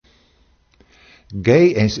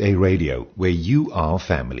Gay SA Radio, where you are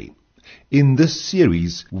family. In this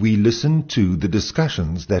series, we listen to the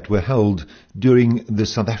discussions that were held during the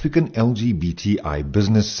South African LGBTI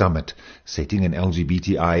Business Summit, setting an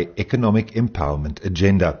LGBTI economic empowerment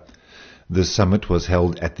agenda. The summit was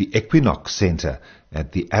held at the Equinox Centre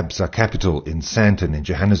at the ABSA capital in Sandton in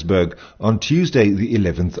Johannesburg on Tuesday, the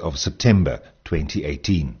 11th of September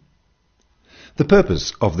 2018. The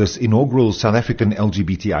purpose of this inaugural South African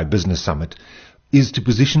LGBTI Business Summit is to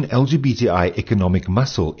position LGBTI economic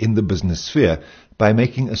muscle in the business sphere by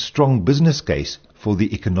making a strong business case for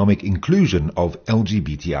the economic inclusion of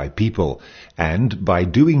LGBTI people, and by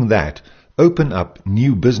doing that, open up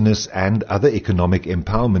new business and other economic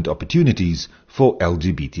empowerment opportunities for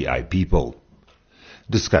LGBTI people.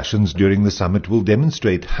 Discussions during the summit will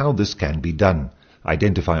demonstrate how this can be done,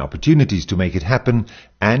 identify opportunities to make it happen,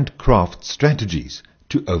 and craft strategies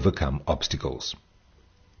to overcome obstacles.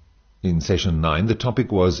 In Session 9, the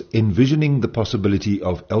topic was Envisioning the Possibility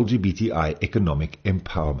of LGBTI Economic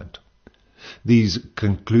Empowerment. These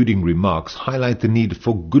concluding remarks highlight the need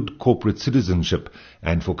for good corporate citizenship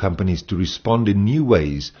and for companies to respond in new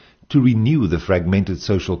ways to renew the fragmented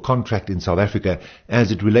social contract in South Africa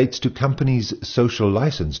as it relates to companies' social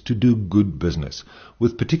license to do good business,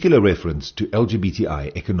 with particular reference to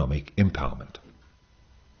LGBTI economic empowerment.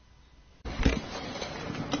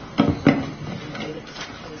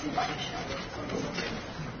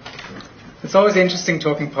 It's always interesting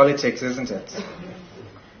talking politics, isn't it?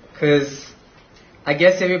 Because I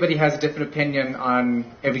guess everybody has a different opinion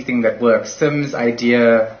on everything that works. Sim's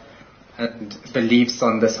idea and beliefs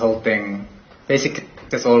on this whole thing, basically,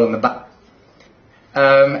 it's all on the back.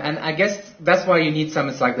 And I guess that's why you need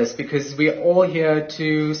summits like this, because we're all here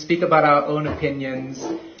to speak about our own opinions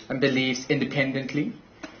and beliefs independently.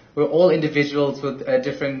 We're all individuals with a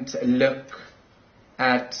different look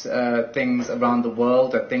at things around the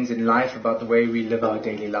world, at things in life, about the way we live our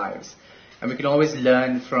daily lives. And we can always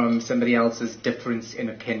learn from somebody else's difference in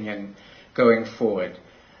opinion going forward.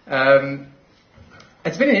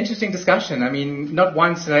 It's been an interesting discussion. I mean, not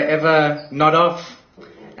once did I ever nod off.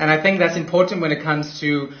 And I think that's important when it comes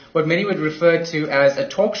to what many would refer to as a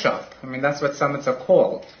talk shop. I mean, that's what summits are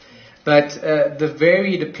called. But the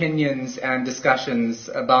varied opinions and discussions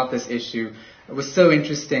about this issue was so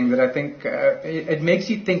interesting that I think it makes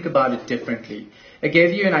you think about it differently. It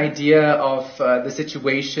gave you an idea of the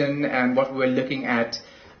situation and what we were looking at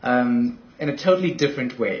in a totally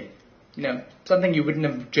different way. You know, something you wouldn't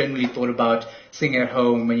have generally thought about sitting at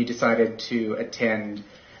home when you decided to attend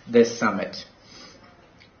this summit.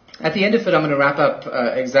 At the end of it, I'm going to wrap up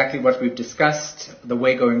exactly what we've discussed, the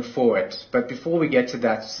way going forward. But before we get to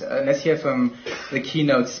that, let's hear from the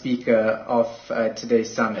keynote speaker of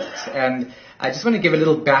today's summit. And I just want to give a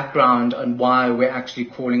little background on why we're actually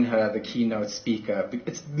calling her the keynote speaker.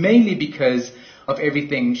 It's mainly because of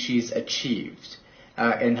everything she's achieved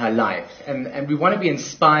in her life. And we want to be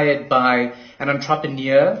inspired by an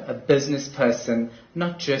entrepreneur, a business person,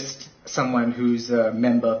 not just someone who's a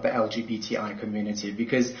member of the LGBTI community.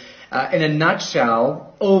 Because in a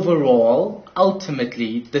nutshell, overall,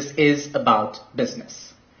 ultimately, this is about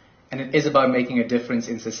business. And it is about making a difference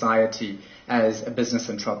in society as business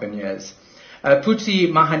entrepreneurs. Phuthi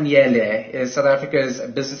Mahanyele is South Africa's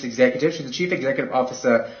business executive. She's the chief executive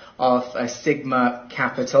officer of Sigma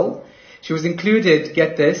Capital. She was included,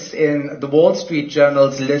 get this, in the Wall Street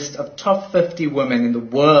Journal's list of top 50 women in the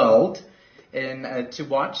world to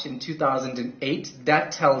watch in 2008.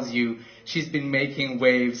 That tells you she's been making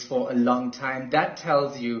waves for a long time. That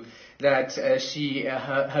tells you that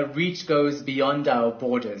her reach goes beyond our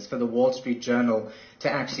borders for the Wall Street Journal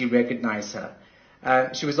to actually recognize her.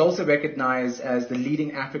 She was also recognized as the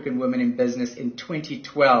leading African woman in business in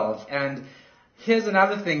 2012. And here's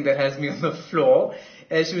another thing that has me on the floor.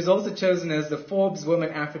 She was also chosen as the Forbes Woman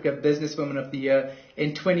Africa Businesswoman of the Year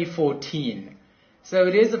in 2014. So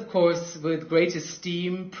it is, of course, with great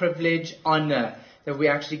esteem, privilege, honor that we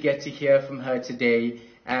actually get to hear from her today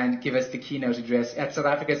and give us the keynote address at South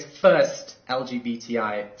Africa's first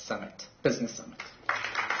LGBTI summit, business summit.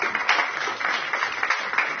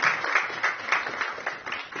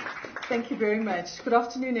 Thank you very much. Good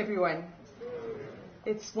afternoon, everyone.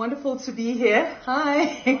 It's wonderful to be here.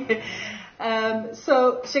 Hi.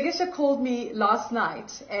 So Shegesha called me last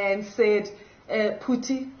night and said,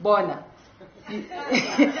 Phuthi, bona.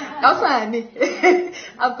 I've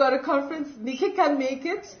got a conference. Nikki can't make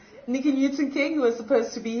it. Nikki Newton-King, who was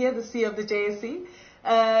supposed to be here, the CEO of the JSE.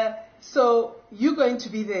 So you're going to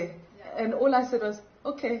be there. And all I said was,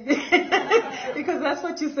 okay. Because that's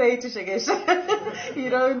what you say to Shegesha. You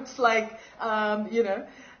don't like,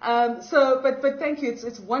 But thank you.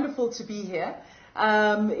 It's wonderful to be here.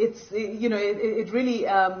 It's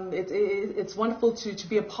wonderful to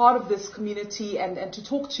be a part of this community and to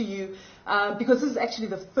talk to you because this is actually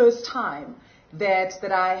the first time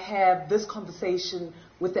that I have this conversation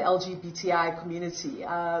with the LGBTI community.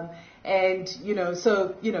 I'm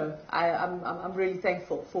really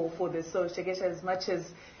thankful for this. So Shegesha, as much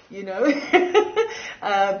as it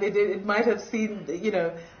might have seemed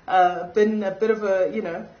been a bit of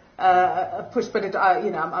a push, but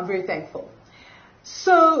I'm very thankful.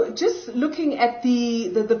 So just looking at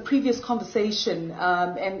the previous conversation,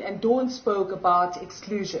 and Dawn spoke about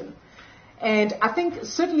exclusion. And I think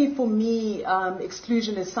certainly for me,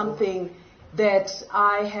 exclusion is something that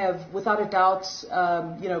I have without a doubt,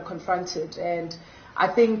 confronted. And I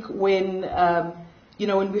think when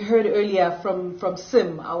we heard earlier from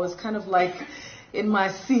Sim, I was kind of like in my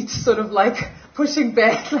seat, sort of like pushing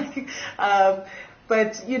back,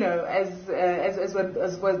 but as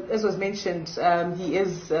was mentioned, he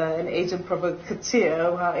is an agent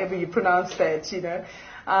provocateur, however you pronounce that,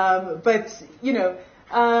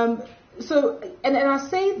 So I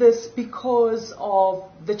say this because of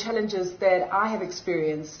the challenges that I have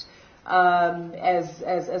experienced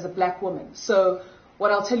as a black woman. So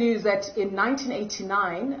what I'll tell you is that in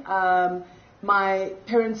 1989, my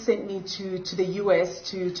parents sent me to the US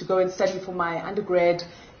to go and study for my undergrad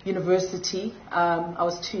university. I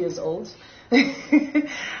was 2 years old.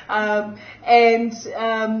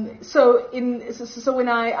 So when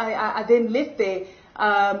I then left there,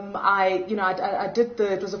 I did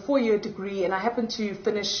it was a 4-year degree, and I happened to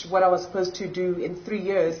finish what I was supposed to do in 3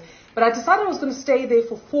 years. But I decided I was going to stay there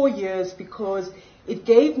for 4 years because it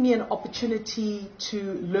gave me an opportunity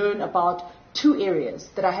to learn about 2 areas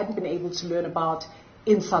that I hadn't been able to learn about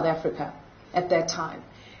in South Africa at that time.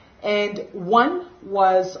 And one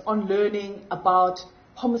was on learning about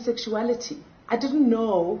homosexuality. I didn't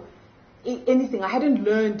know anything. I hadn't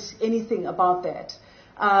learned anything about that.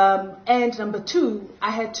 And number 2,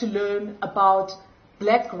 I had to learn about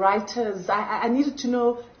black writers. I needed to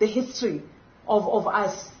know the history of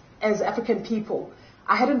us as African people.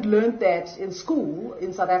 I hadn't learned that in school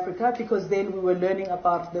in South Africa because then we were learning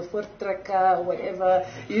about the Voortrekker or whatever,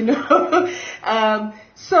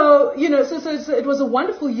 So it was a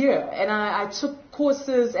wonderful year, and I took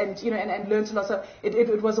courses and learned a lot. So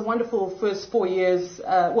it was a wonderful first 4 years,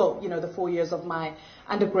 the 4 years of my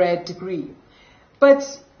undergrad degree. But,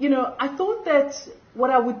 I thought that what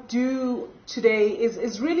I would do today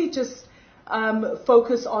is really just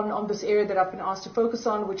focus on this area that I've been asked to focus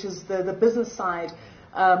on, which is the business side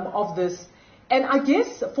of this. And I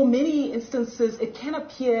guess for many instances, it can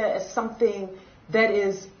appear as something that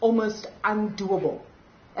is almost undoable,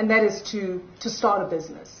 and that is to start a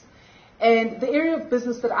business. And the area of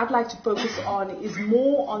business that I'd like to focus on is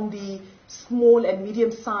more on the small and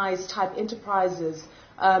medium-sized type enterprises.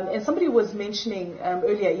 And somebody was mentioning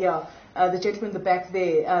earlier, the gentleman in the back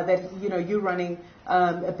there, that you're running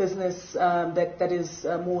a business that is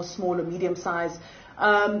more small or medium-sized.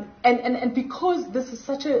 And because this is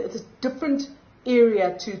it's a different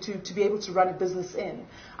area to be able to run a business in,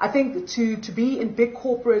 I think to be in big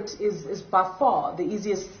corporate is by far the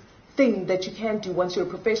easiest thing that you can do. Once you're a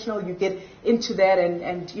professional, you get into that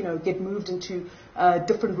and get moved into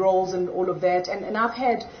different roles and all of that. And I've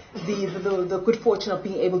had the good fortune of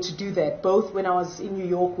being able to do that, both when I was in New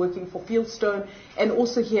York working for Fieldstone and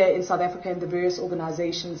also here in South Africa in the various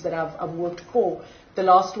organizations that I've worked for. The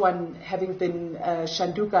last one having been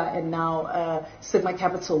Shanduka and now Sigma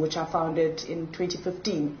Capital, which I founded in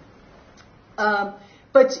 2015.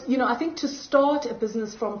 But I think to start a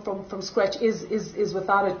business from scratch is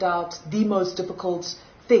without a doubt the most difficult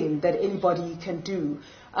thing that anybody can do.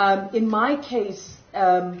 In my case,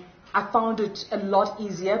 I found it a lot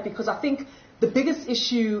easier because I think the biggest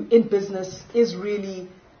issue in business is really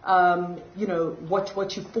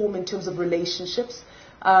what you form in terms of relationships.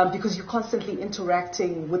 Because you're constantly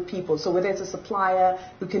interacting with people. So whether it's a supplier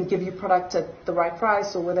who can give you product at the right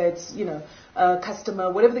price, or whether it's a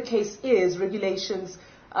customer, whatever the case is, regulations,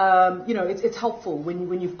 it's helpful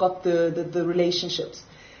when you've got the relationships.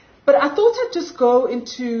 But I thought I'd just go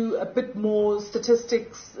into a bit more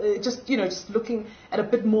statistics, just looking at a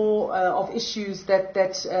bit more of issues that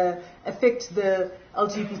affect the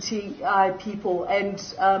LGBTI people, and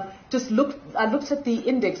I looked at the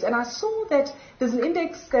index, and I saw that there's an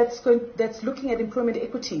index that's looking at employment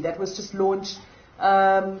equity that was just launched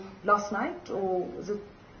last night, or was it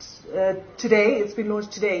today? It's been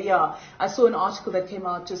launched today. Yeah, I saw an article that came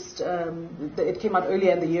out it came out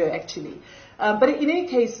earlier in the year actually. But in any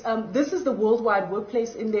case, this is the Worldwide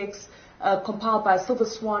Workplace Index. compiled by Silver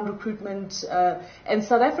Swan Recruitment, and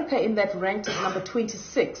South Africa in that ranked at number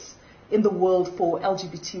 26 in the world for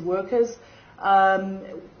LGBT workers. I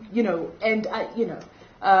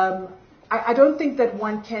don't think that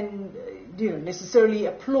one can, necessarily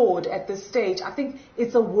applaud at this stage. I think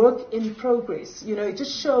it's a work in progress. It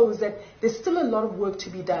just shows that there's still a lot of work to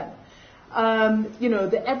be done.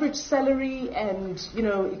 The average salary and,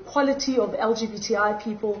 equality of LGBTI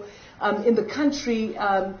people in the country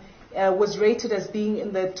was rated as being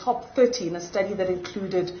in the top 30 in a study that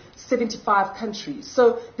included 75 countries.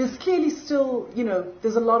 So there's clearly still,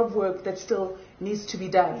 there's a lot of work that still needs to be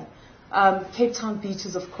done. Cape Town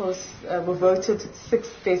beaches, of course, were voted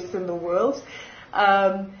 6th best in the world.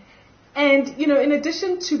 In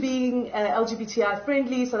addition to being LGBTI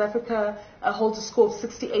friendly, South Africa holds a score of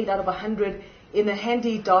 68 out of 100 in a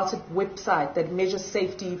handy data website that measures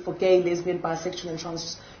safety for gay, lesbian, bisexual, and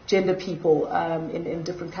transgender people in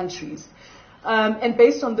different countries. And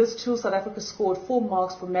based on this tool, South Africa scored 4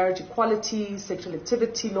 marks for marriage equality, sexual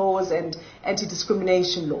activity laws, and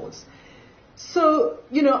anti-discrimination laws. So,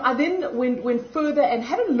 I then went further and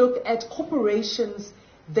had a look at corporations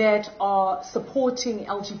that are supporting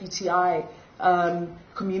LGBTI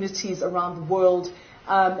communities around the world,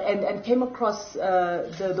 and came across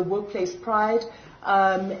the Workplace Pride,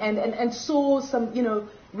 and saw some,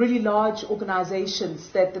 really large organizations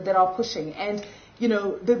that are pushing. And,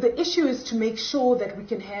 the issue is to make sure that we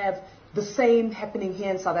can have the same happening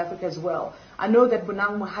here in South Africa as well. I know that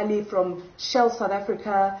Bonang Mohale from Shell South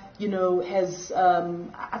Africa, has,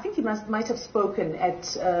 I think he might have spoken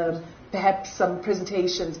at perhaps some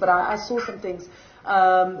presentations, but I saw some things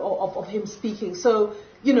of him speaking. So,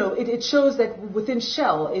 it shows that within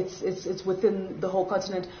Shell, it's within the whole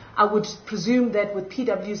continent. I would presume that with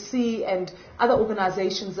PwC and other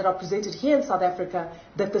organizations that are presented here in South Africa,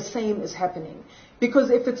 that the same is happening.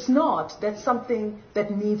 Because if it's not, that's something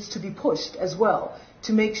that needs to be pushed as well,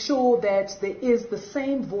 to make sure that there is the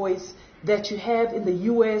same voice that you have in the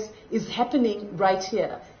US is happening right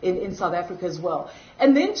here in South Africa as well.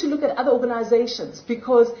 And then to look at other organizations,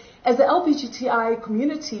 because as the LGBTI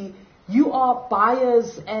community, you are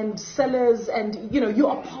buyers and sellers, and you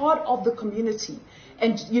are part of the community.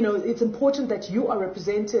 And it's important that you are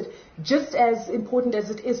represented, just as important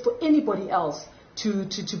as it is for anybody else to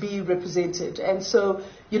be represented. And so,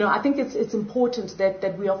 I think it's important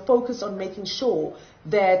that we are focused on making sure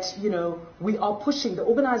that, we are pushing the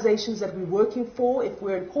organizations that we're working for, if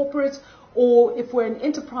we're in corporate or if we're in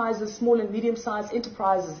enterprises, small and medium-sized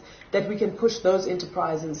enterprises, that we can push those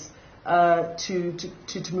enterprises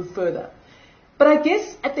to move further. But I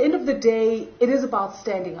guess at the end of the day, it is about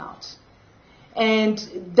standing out. And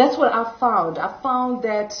that's what I found. I found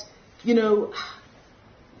that, and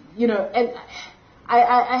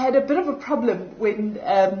I had a bit of a problem when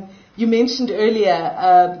you mentioned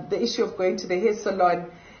earlier the issue of going to the hair salon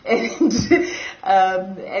and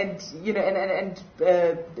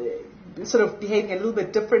sort of behaving a little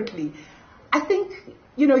bit differently. I think,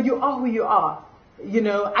 you are who you are.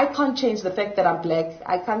 I can't change the fact that I'm black.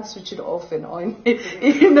 I can't switch it off and on.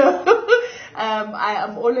 I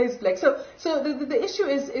am always black. So the issue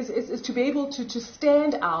is to be able to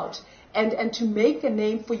stand out and to make a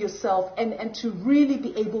name for yourself and to really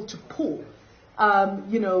be able to pull,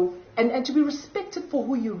 and to be respected for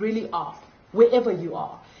who you really are, wherever you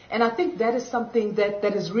are. And I think that is something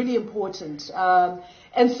that is really important.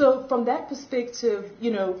 And so from that perspective,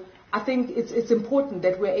 I think it's important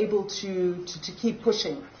that we're able to keep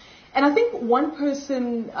pushing. And I think one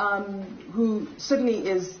person who certainly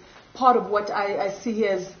is part of what I see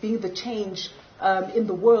here as being the change in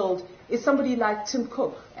the world is somebody like Tim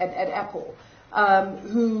Cook at Apple,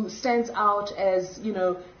 who stands out as,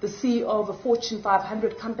 the CEO of a Fortune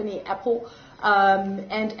 500 company, Apple,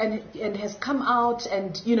 and has come out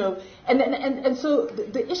and so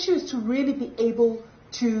the issue is to really be able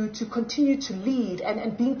to continue to lead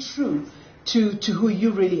and being true to who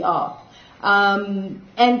you really are.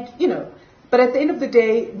 But at the end of the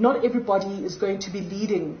day, not everybody is going to be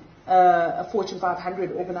leading a Fortune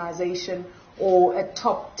 500 organization or a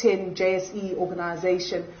top 10 JSE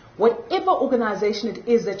organization. Whatever organization it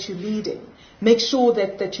is that you're leading, make sure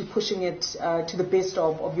that you're pushing it to the best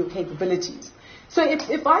of your capabilities. So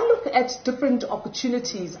if I look at different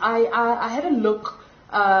opportunities, I had a look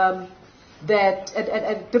at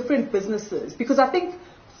different businesses, because I think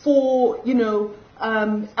for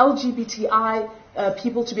LGBTI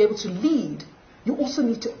people to be able to lead, you also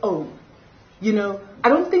need to own. I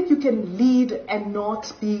don't think you can lead and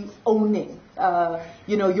not be owning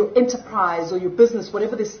your enterprise or your business,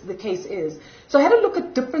 whatever the case is. So I had a look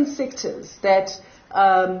at different sectors that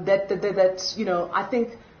I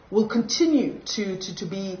think will continue to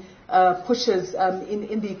be pushers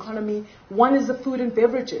in the economy. One is the food and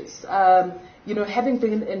beverages. Having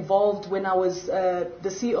been involved when I was the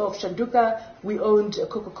CEO of Shanduka, we owned a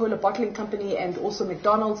Coca-Cola bottling company and also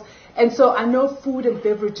McDonald's. And so I know food and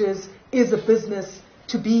beverages is a business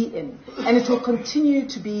to be in. And it will continue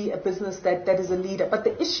to be a business that is a leader. But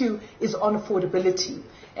the issue is on affordability.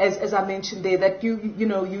 As I mentioned there, that you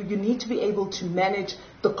need to be able to manage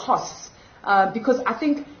the costs. Because I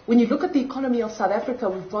think when you look at the economy of South Africa,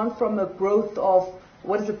 we've gone from a growth of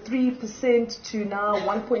 3% to now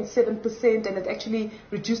 1.7%, and it actually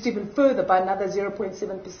reduced even further by another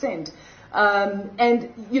 0.7%.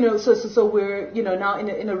 So we're now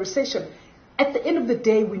in a recession. At the end of the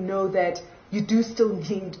day, we know that you do still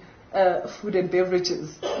need food and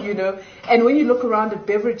beverages, And when you look around at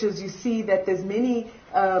beverages, you see that there's many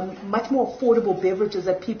much more affordable beverages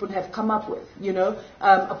that people have come up with,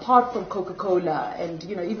 apart from Coca-Cola. And,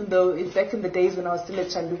 even though back in the days when I was still at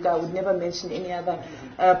Shanduka, I would never mention any other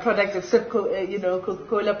product except,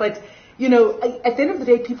 Coca-Cola. But, at the end of the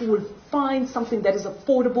day, people will find something that is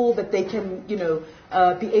affordable that they can,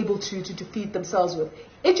 be able to feed themselves with.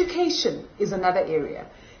 Education is another area.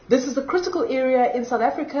 This is a critical area in South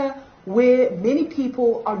Africa where many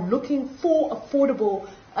people are looking for affordable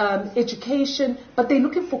education, but they're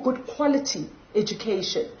looking for good quality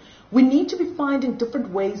education. We need to be finding different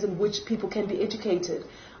ways in which people can be educated.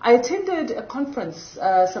 I attended a conference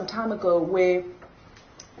some time ago where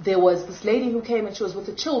there was this lady who came and she was with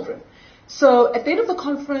the children. So at the end of the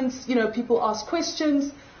conference, people asked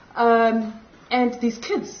questions, and these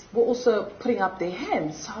kids were also putting up their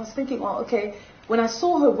hands. So I was thinking, well, okay. When I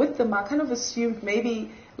saw her with them, I kind of assumed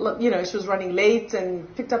maybe, she was running late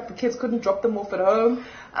and picked up the kids, couldn't drop them off at home.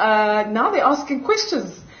 Now they're asking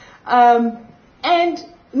questions. And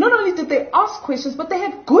not only did they ask questions, but they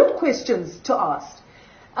had good questions to ask.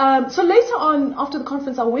 So later on, after the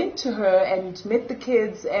conference, I went to her and met the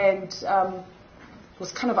kids and I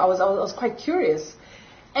was quite curious.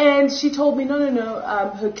 And she told me, no,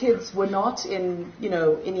 her kids were not in,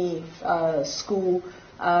 any school.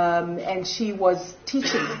 And she was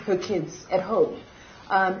teaching her kids at home.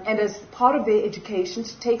 And as part of their education,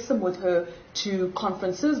 she takes them with her to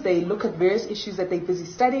conferences. They look at various issues that they're busy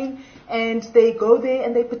studying, and they go there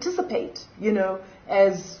and they participate,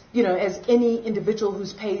 as any individual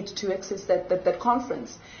who's paid to access that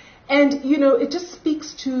conference. And, it just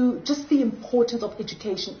speaks to just the importance of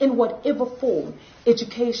education in whatever form.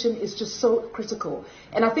 Education is just so critical.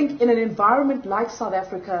 And I think in an environment like South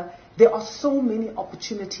Africa, there are so many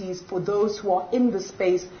opportunities for those who are in the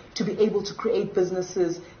space to be able to create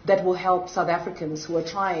businesses that will help South Africans who are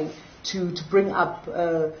trying to bring up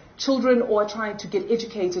children or trying to get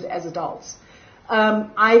educated as adults.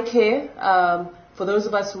 Eye care, for those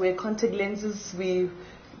of us who wear contact lenses, we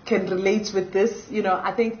can relate with this.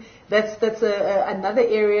 I think that's another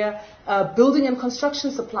area. Building and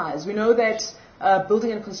construction supplies. We know that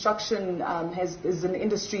building and construction is an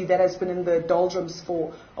industry that has been in the doldrums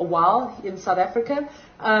for a while in South Africa.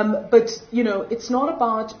 But, it's not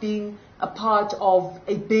about being a part of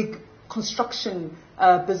a big construction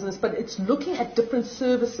business, but it's looking at different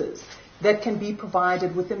services that can be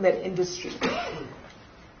provided within that industry.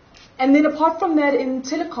 And then apart from that, in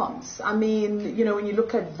telecoms, when you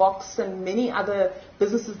look at Vox and many other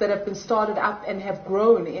businesses that have been started up and have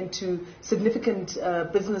grown into significant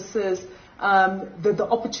businesses, the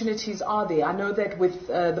opportunities are there. I know that with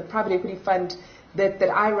the private equity fund that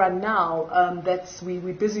I run now,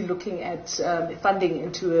 we're busy looking at funding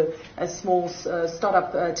into a small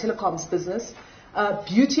startup telecoms business.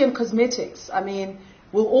 Beauty and cosmetics.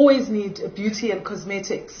 We'll always need beauty and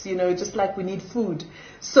cosmetics, just like we need food.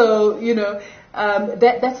 So,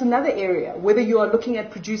 that's another area, whether you are looking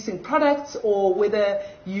at producing products or whether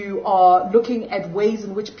you are looking at ways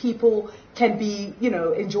in which people can be,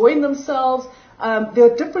 enjoying themselves. There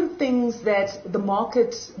are different things that the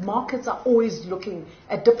markets are always looking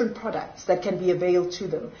at different products that can be availed to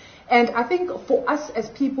them. And I think for us as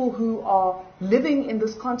people who are living in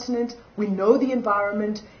this continent, we know the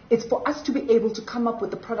environment. It's for us to be able to come up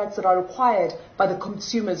with the products that are required by the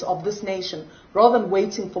consumers of this nation, rather than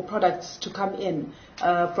waiting for products to come in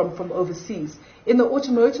from overseas. In the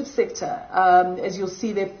automotive sector, as you'll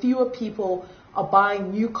see, there fewer people are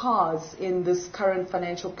buying new cars in this current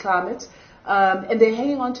financial climate, and they're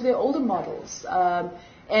hanging on to their older models.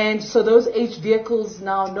 And so those aged vehicles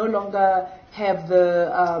now no longer have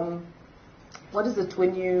the,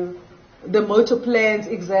 the motor plans,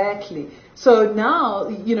 exactly. So now,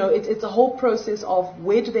 it's a whole process of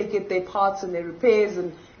where do they get their parts and their repairs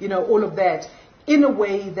and, all of that in a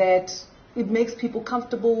way that it makes people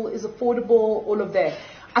comfortable, is affordable, all of that.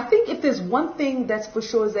 I think if there's one thing that's for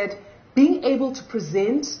sure is that being able to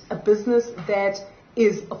present a business that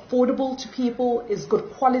is affordable to people, is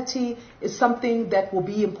good quality, is something that will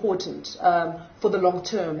be important for the long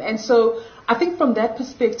term. And so I think from that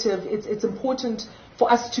perspective, it's important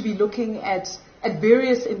for us to be looking at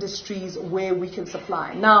various industries where we can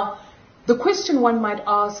supply. Now, the question one might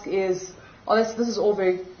ask is, this is all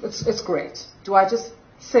it's great. Do I just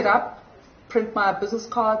set up, print my business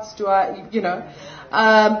cards? Do I,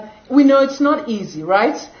 we know it's not easy,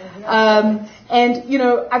 right?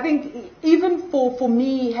 I think even for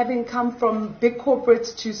me, having come from big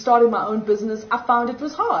corporates to starting my own business, I found it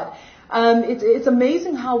was hard. It's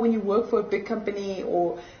amazing how when you work for a big company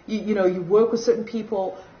or, you work with certain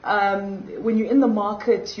people, when you're in the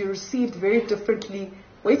market, you're received very differently.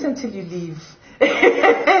 Wait until you leave.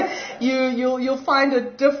 You'll find a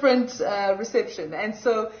different reception. And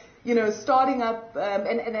so, starting up,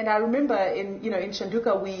 and I remember in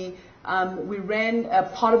Shanduka, we ran a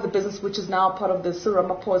part of the business, which is now part of the Sir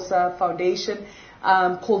Ramaphosa Foundation,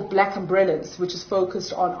 called Black Umbrellas, which is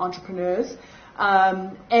focused on entrepreneurs.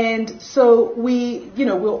 And so we're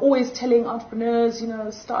always telling entrepreneurs,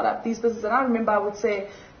 start up these businesses. And I remember I would say,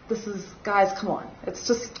 guys, come on. It's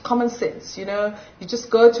just common sense, You just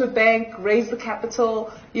go to a bank, raise the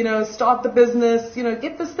capital, start the business,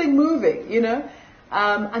 get this thing moving,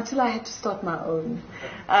 until I had to start my own.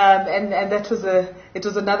 And that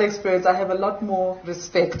was another experience. I have a lot more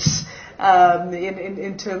respect,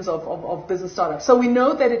 in terms of business startups. So we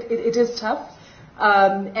know that it is tough,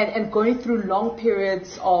 and going through long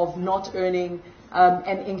periods of not earning,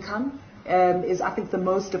 an income, is, I think, the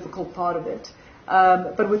most difficult part of it.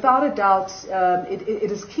 But without a doubt,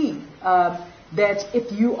 it is key that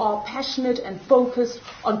if you are passionate and focused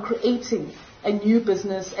on creating a new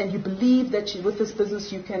business and you believe that with this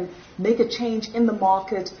business you can make a change in the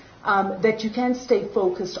market, that you can stay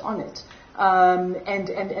focused on it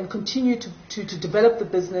and continue to develop the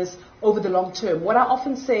business over the long term. What I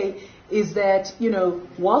often say is that,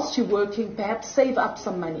 whilst you're working, perhaps save up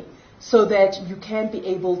some money so that you can be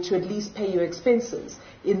able to at least pay your expenses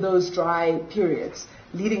in those dry periods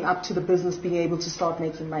leading up to the business being able to start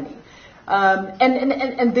making money.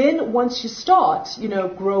 And then once you start,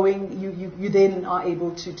 growing, you then are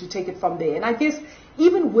able to take it from there. And I guess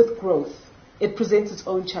even with growth, it presents its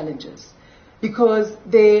own challenges because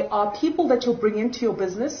there are people that you'll bring into your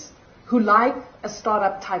business who like a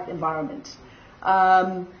startup type environment.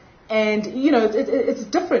 It's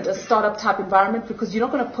different, a startup type environment, because you're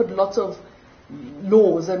not going to put lots of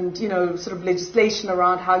laws and, sort of legislation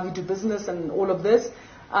around how you do business and all of this.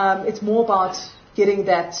 It's more about getting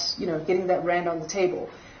that rand on the table.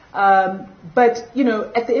 But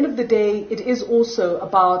at the end of the day, it is also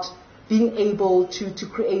about being able to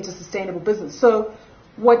create a sustainable business. So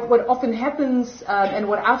what often happens, and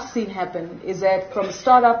what I've seen happen, is that from a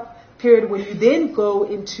startup period, when you then go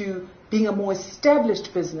into being a more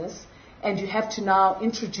established business, and you have to now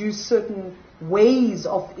introduce certain ways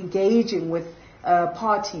of engaging with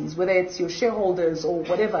parties, whether it's your shareholders or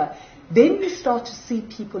whatever, then you start to see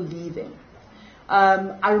people leaving.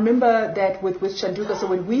 I remember that with Shanduka, so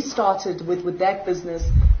when we started with that business,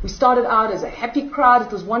 we started out as a happy crowd.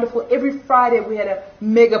 It was wonderful. Every Friday we had a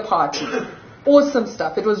mega party. Awesome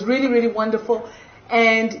stuff. It was really, really wonderful.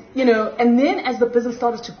 And, and then as the business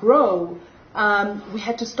started to grow, we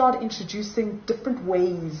had to start introducing different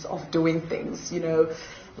ways of doing things, we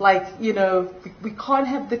can't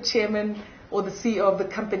have the chairman or the CEO of the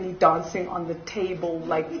company dancing on the table,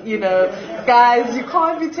 guys, you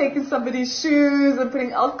can't be taking somebody's shoes and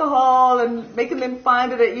putting alcohol and making them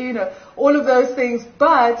find it, all of those things.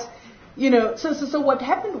 But, so what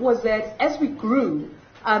happened was that as we grew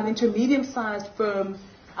into a medium-sized firm,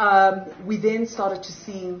 we then started to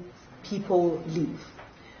see people leave.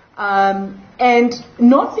 And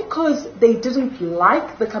not because they didn't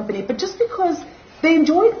like the company, but just because they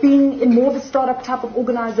enjoyed being in more of a startup type of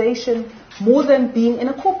organization more than being in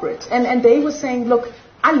a corporate. And they were saying, look,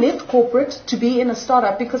 I left corporate to be in a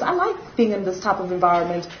startup because I like being in this type of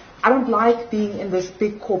environment. I don't like being in this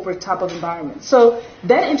big corporate type of environment. So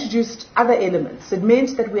that introduced other elements. It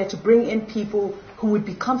meant that we had to bring in people who would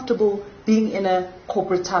be comfortable being in a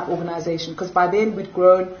corporate type organization, because by then we'd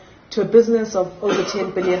grown to a business of over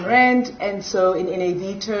 10 billion rand, and so in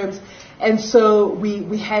NAV terms, and so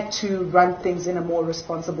we had to run things in a more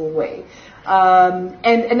responsible way.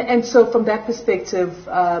 And so from that perspective,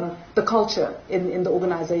 the culture in the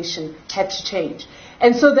organization had to change.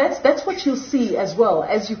 And so that's what you'll see as well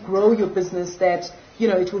as you grow your business, that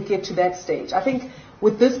it will get to that stage. I think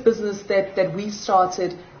with this business that we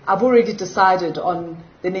started, I've already decided on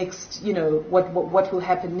the next, what will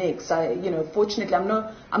happen next. Fortunately,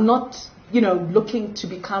 I'm not looking to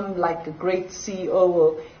become like a great CEO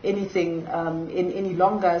or anything any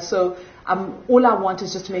longer. So all I want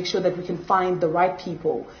is just to make sure that we can find the right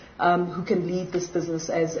people who can lead this business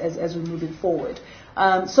as we're moving forward.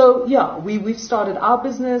 We've started our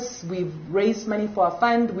business. We've raised money for our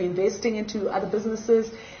fund. We're investing into other businesses.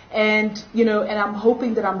 And I'm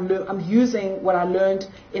hoping that I'm using what I learned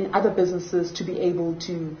in other businesses to be able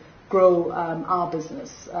to grow our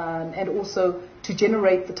business and also to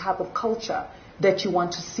generate the type of culture that you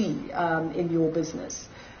want to see in your business.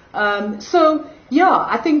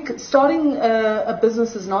 I think starting a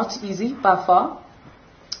business is not easy by far.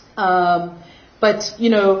 But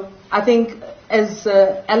I think as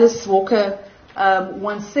Alice Walker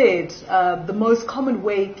once said, the most common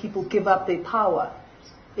way people give up their power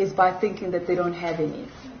is by thinking that they don't have any.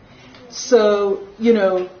 So,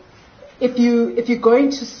 if you're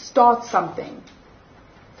going to start something,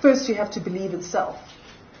 first you have to believe in self.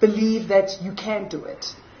 Believe that you can do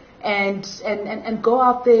it. And go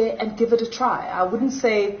out there and give it a try. I wouldn't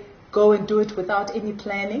say go and do it without any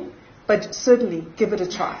planning, but certainly give it a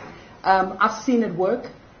try. I've seen it work,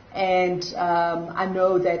 and I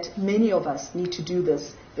know that many of us need to do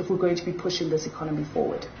this if we're going to be pushing this economy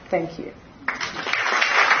forward. Thank you.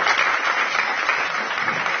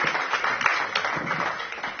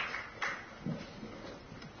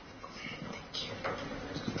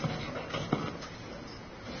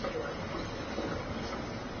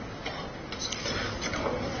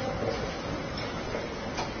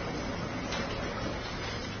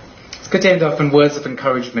 It's good to end off in words of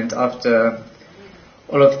encouragement after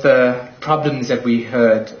all of the problems that we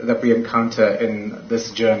heard, that we encounter in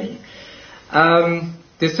this journey.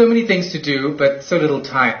 There's so many things to do, but so little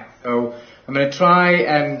time. So I'm going to try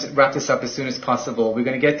and wrap this up as soon as possible. We're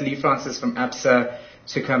going to get Lee Francis from ABSA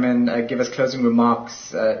to come in and give us closing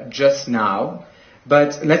remarks just now.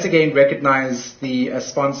 But let's again recognize the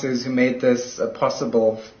sponsors who made this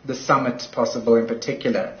possible, the summit possible in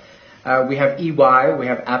particular. We have EY, we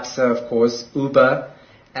have ABSA, of course, Uber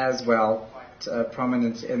as well, quite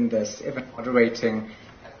prominent in this, even moderating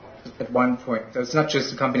at one point. So it's not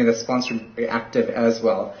just a company that's sponsoring, very active as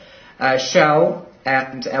well. Shell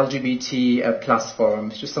and LGBT Plus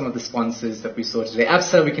Forums, just some of the sponsors that we saw today.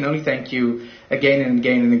 ABSA, we can only thank you again and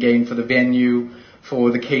again and again for the venue,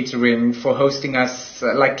 for the catering, for hosting us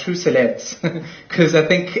like true celebs. Because I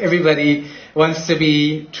think everybody wants to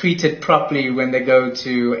be treated properly when they go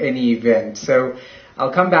to any event. So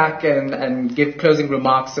I'll come back and give closing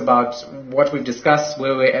remarks about what we've discussed,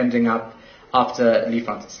 where we're ending up after Lee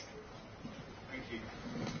Francis. Thank you.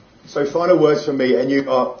 So final words from me, and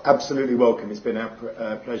you are absolutely welcome. It's been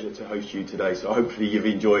our pleasure to host you today. So hopefully you've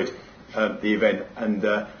enjoyed the event. And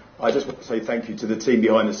I just want to say thank you to the team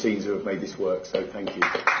behind the scenes who have made this work. So thank you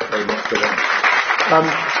very much for them.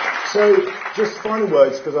 So just final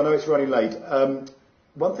words, because I know it's running late.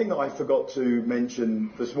 One thing that I forgot to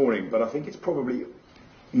mention this morning, but I think it's probably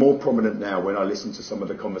more prominent now when I listen to some of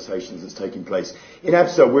the conversations that's taking place. In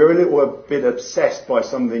ABSA, we're a little bit obsessed by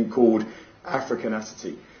something called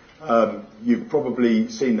Africanacity. You've probably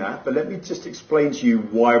seen that, but let me just explain to you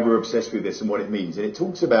why we're obsessed with this and what it means. And it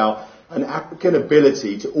talks about an African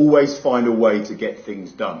ability to always find a way to get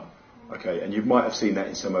things done. Okay, and you might have seen that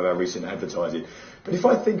in some of our recent advertising. But if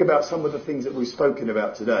I think about some of the things that we've spoken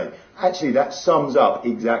about today, actually that sums up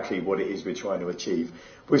exactly what it is we're trying to achieve.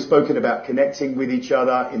 We've spoken about connecting with each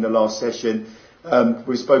other in the last session.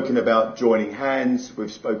 We've spoken about joining hands.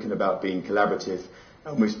 We've spoken about being collaborative.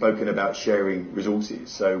 And we've spoken about sharing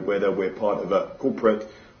resources. So whether we're part of a corporate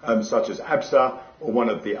such as ABSA or one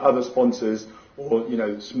of the other sponsors, or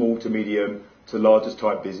small to medium to largest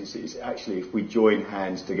type businesses, actually if we join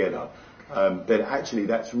hands together, then actually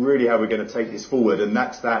that's really how we're going to take this forward. And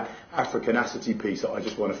that's that Africanacity piece that I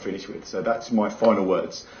just want to finish with. So that's my final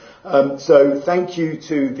words. So thank you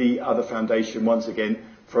to the other foundation once again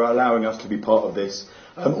for allowing us to be part of this.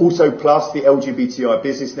 Also plus the LGBTI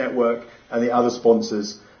Business Network and the other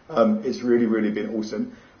sponsors. It's really, really been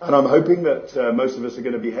awesome. And I'm hoping that most of us are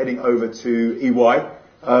going to be heading over to EY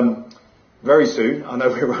very soon. I know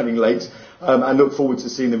we're running late. And look forward to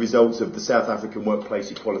seeing the results of the South African Workplace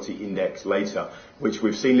Equality Index later, which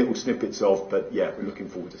we've seen little snippets of, but yeah, we're looking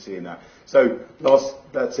forward to seeing that. So,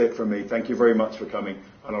 that's it from me. Thank you very much for coming,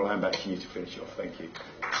 and I'll hand back to you to finish off. Thank you.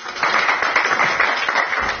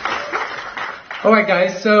 All right,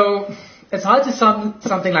 guys, so it's hard to sum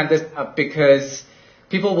something like this up because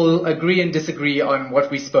people will agree and disagree on what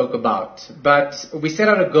we spoke about. But we set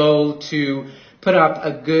out a goal to put up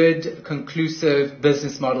a good, conclusive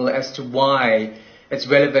business model as to why it's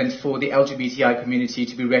relevant for the LGBTI community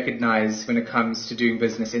to be recognized when it comes to doing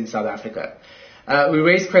business in South Africa. We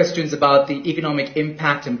raised questions about the economic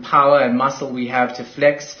impact and power and muscle we have to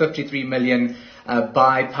flex 53 million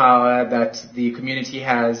buy power that the community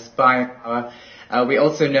has, buying power. We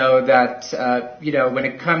also know that, when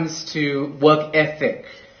it comes to work ethic,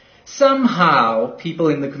 somehow people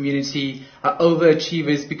in the community are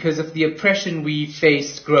overachievers because of the oppression we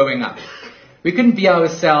faced growing up. We couldn't be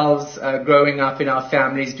ourselves growing up in our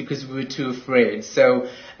families because we were too afraid. So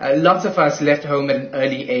lots of us left home at an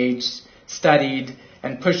early age, studied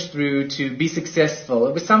and pushed through to be successful.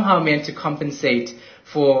 It was somehow meant to compensate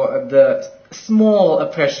for the small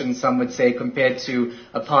oppression, some would say, compared to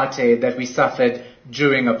apartheid that we suffered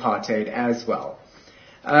during apartheid as well.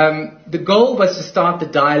 The goal was to start the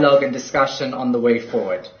dialogue and discussion on the way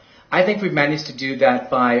forward. I think we've managed to do that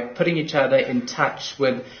by putting each other in touch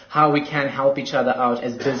with how we can help each other out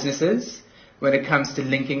as businesses when it comes to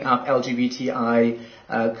linking up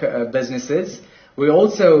LGBTI businesses. We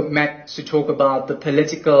also met to talk about the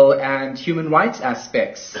political and human rights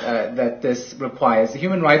aspects that this requires. The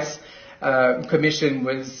Human Rights Commission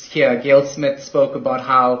was here. Gail Smith spoke about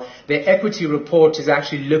how their equity report is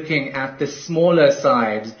actually looking at the smaller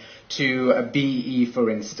side to BE, for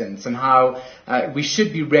instance, and how we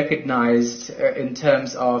should be recognized in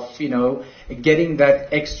terms of, getting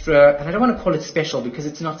that extra, and I don't want to call it special because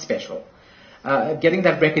it's not special, getting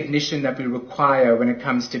that recognition that we require when it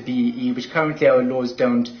comes to BE, which currently our laws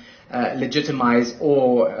don't legitimize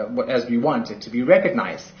or as we want it to be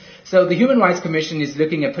recognized. So the Human Rights Commission is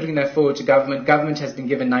looking at putting that forward to government. Government has been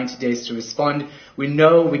given 90 days to respond. We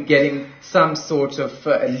know we're getting some sort of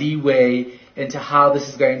leeway into how this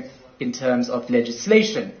is going in terms of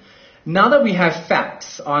legislation. Now that we have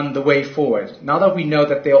facts on the way forward, now that we know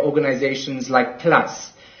that there are organizations like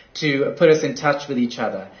Plus to put us in touch with each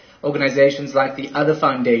other, organizations like the Other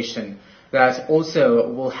Foundation that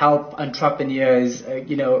also will help entrepreneurs,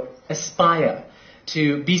 aspire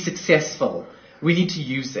to be successful, we need to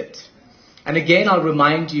use it. And again, I'll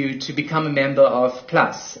remind you to become a member of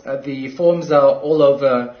Plus. The forms are all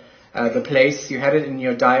over the place. You had it in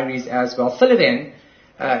your diaries as well. Fill it in.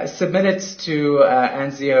 Submit it to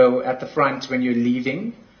Anzio at the front when you're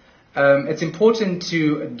leaving. It's important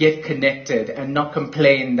to get connected and not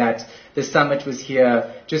complain that the summit was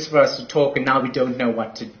here just for us to talk and now we don't know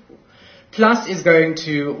what to do. Plus is going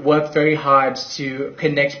to work very hard to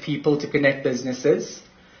connect people, to connect businesses,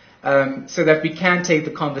 so that we can take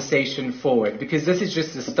the conversation forward, because this is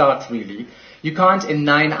just the start, really. You can't in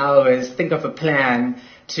 9 hours think of a plan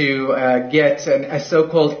to get a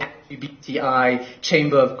so-called LGBTI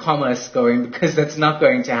Chamber of Commerce going, because that's not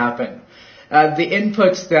going to happen. The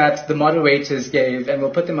input that the moderators gave, and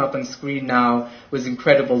we'll put them up on screen now, was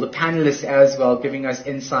incredible. The panelists as well, giving us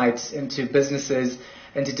insights into businesses,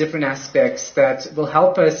 into different aspects that will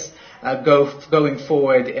help us going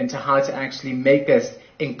forward into how to actually make us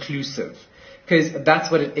inclusive. Because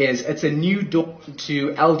that's what it is. It's a new door to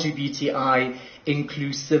LGBTI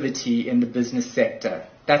inclusivity in the business sector.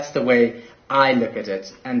 That's the way I look at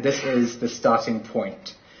it, and this is the starting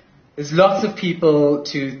point. There's lots of people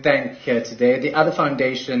to thank here today. The Other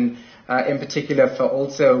Foundation, in particular, for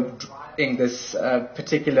also driving this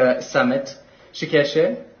particular summit.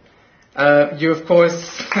 Shikeshe, you, of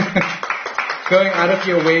course, going out of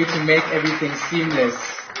your way to make everything seamless.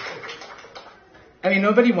 I mean,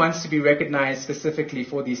 nobody wants to be recognized specifically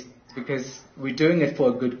for these because we're doing it for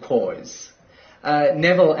a good cause.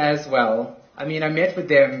 Neville as well. I mean, I met with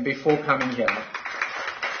them before coming here.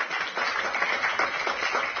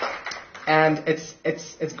 And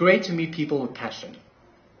it's great to meet people with passion.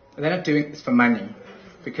 They're not doing this for money,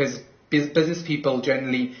 because business people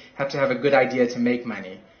generally have to have a good idea to make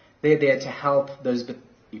money. They're there to help those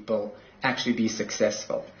people actually be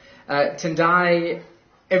successful. Tendai,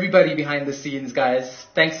 everybody behind the scenes, guys,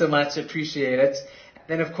 thanks so much, appreciate it.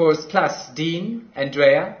 Then, of course, Plus, Dean,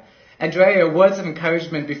 Andrea. Andrea, words of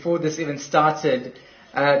encouragement before this even started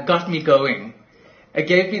got me going. It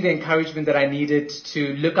gave me the encouragement that I needed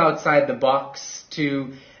to look outside the box,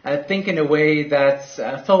 to think in a way that's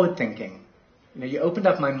forward-thinking. You opened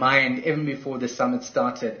up my mind even before the summit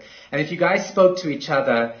started. And if you guys spoke to each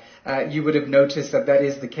other, you would have noticed that that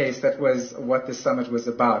is the case. That was what the summit was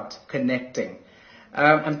about, connecting.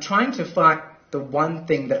 I'm trying to find the one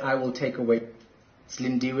thing that I will take away. It's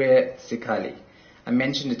Lindiwe Sikali. I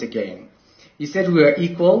mentioned it again. He said we are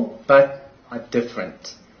equal, but are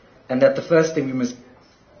different. And that the first thing we must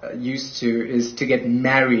used to is to get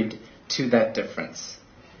married to that difference.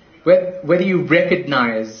 Whether you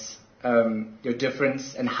recognize your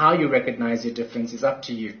difference and how you recognize your difference is up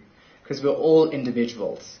to you, because we're all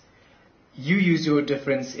individuals. You use your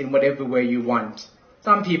difference in whatever way you want.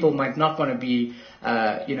 Some people might not want to be,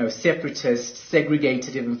 separatist,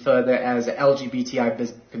 segregated even further as an LGBTI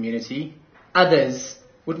business community. Others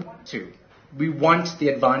would want to. We want the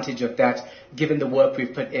advantage of that, given the work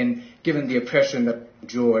we've put in, given the oppression that we've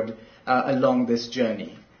endured along this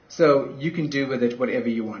journey. So you can do with it whatever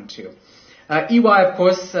you want to. EY, of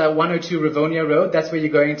course, 102 Rivonia Road, that's where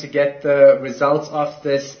you're going to get the results of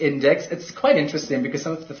this index. It's quite interesting because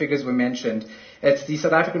some of the figures were mentioned. It's the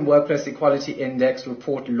South African Workplace Equality Index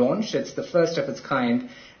report launch. It's the first of its kind,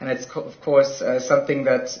 and it's, of course, something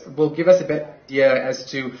that will give us a better idea as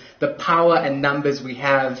to the power and numbers we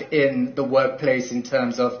have in the workplace in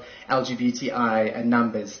terms of LGBTI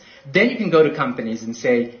numbers. Then you can go to companies and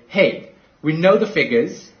say, hey, we know the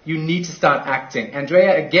figures, you need to start acting.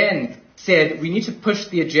 Andrea, again, said we need to push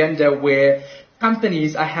the agenda where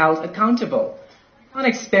companies are held accountable. We can't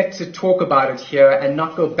expect to talk about it here and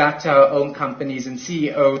not go back to our own companies and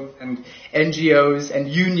CEOs and NGOs and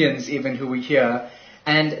unions even who are here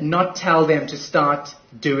and not tell them to start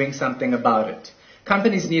doing something about it.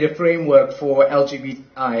 Companies need a framework for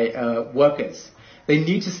LGBTI workers. They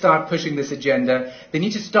need to start pushing this agenda. They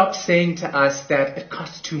need to stop saying to us that it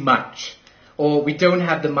costs too much or we don't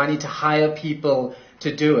have the money to hire people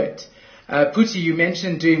to do it. Puti, you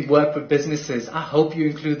mentioned doing work with businesses. I hope you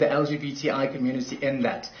include the LGBTI community in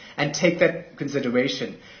that and take that into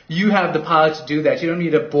consideration. You have the power to do that. You don't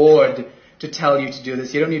need a board to tell you to do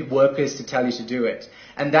this. You don't need workers to tell you to do it.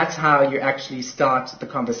 And that's how you actually start the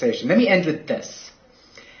conversation. Let me end with this.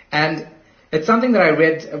 And it's something that I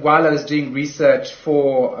read while I was doing research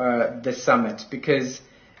for this summit, because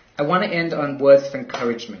I want to end on words of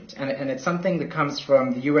encouragement. And it's something that comes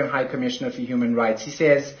from the UN High Commissioner for Human Rights. He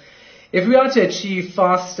says, if we are to achieve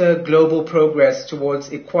faster global progress towards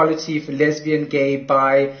equality for lesbian, gay,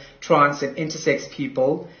 bi, trans, and intersex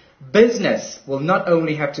people, business will not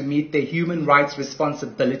only have to meet their human rights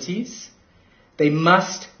responsibilities, they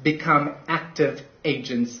must become active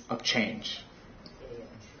agents of change.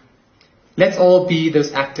 Let's all be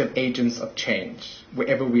those active agents of change,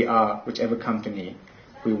 wherever we are, whichever company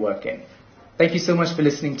we work in. Thank you so much for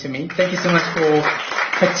listening to me. Thank you so much for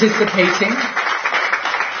participating.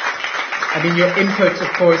 I mean, your input,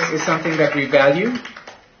 of course, is something that we value.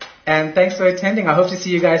 And thanks for attending. I hope to see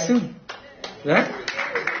you guys soon. Yeah?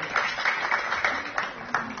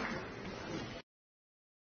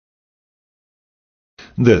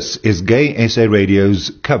 This is Gay SA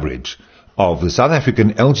Radio's coverage of the South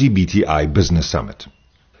African LGBTI Business Summit.